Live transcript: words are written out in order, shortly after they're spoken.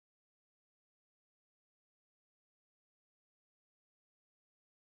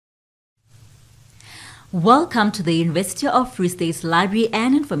Welcome to the University of Free State's Library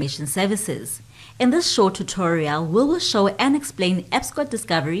and Information Services. In this short tutorial, we will show and explain EBSCO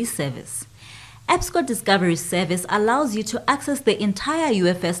Discovery Service. EBSCO Discovery Service allows you to access the entire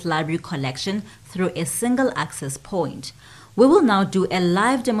UFS library collection through a single access point. We will now do a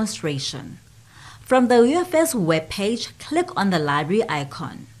live demonstration. From the UFS webpage, click on the library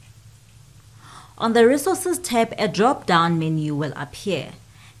icon. On the Resources tab, a drop-down menu will appear.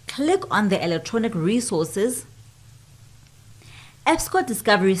 Click on the Electronic Resources. EBSCO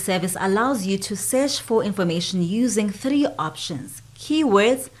Discovery Service allows you to search for information using three options: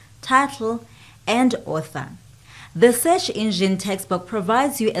 keywords, title, and author. The search engine text box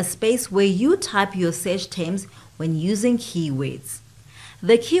provides you a space where you type your search terms when using keywords.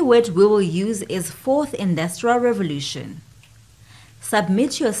 The keyword we will use is Fourth Industrial Revolution.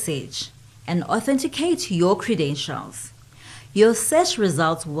 Submit your search and authenticate your credentials. Your search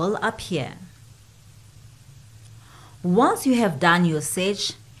results will appear. Once you have done your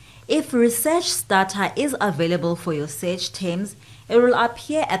search, if Research Starter is available for your search terms, it will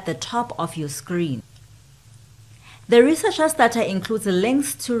appear at the top of your screen. The Research Starter includes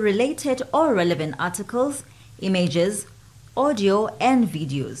links to related or relevant articles, images, audio, and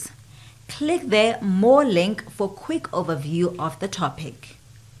videos. Click the More link for quick overview of the topic.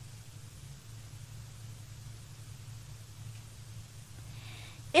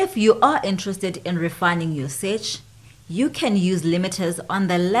 If you are interested in refining your search, you can use limiters on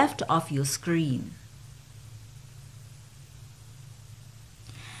the left of your screen.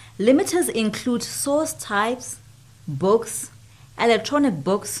 Limiters include source types, books, electronic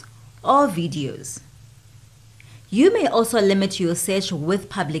books, or videos. You may also limit your search with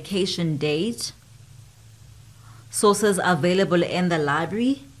publication date, sources available in the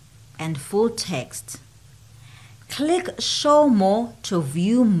library, and full text. Click Show More to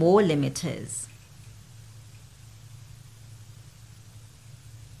view more limiters.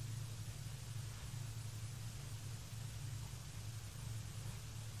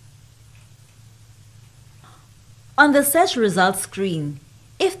 On the search results screen,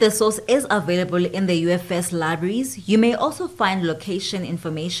 if the source is available in the UFS libraries, you may also find location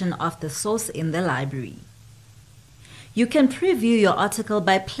information of the source in the library. You can preview your article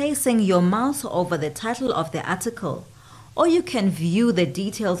by placing your mouse over the title of the article, or you can view the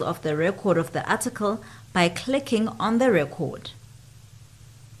details of the record of the article by clicking on the record.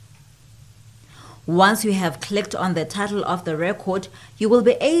 Once you have clicked on the title of the record, you will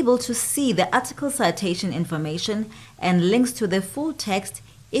be able to see the article citation information and links to the full text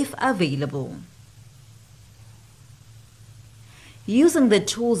if available. Using the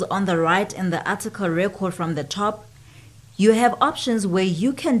tools on the right in the article record from the top, you have options where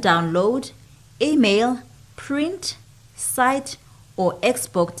you can download, email, print, cite, or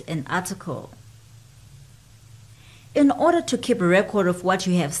export an article. In order to keep a record of what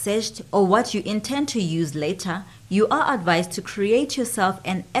you have searched or what you intend to use later, you are advised to create yourself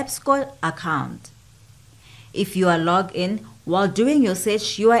an EBSCO account. If you are logged in, while doing your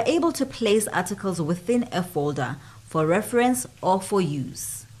search, you are able to place articles within a folder for reference or for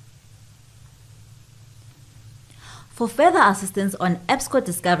use. For further assistance on EBSCO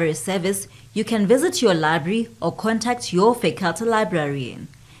Discovery Service, you can visit your library or contact your faculty librarian.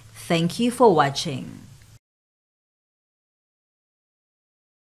 Thank you for watching.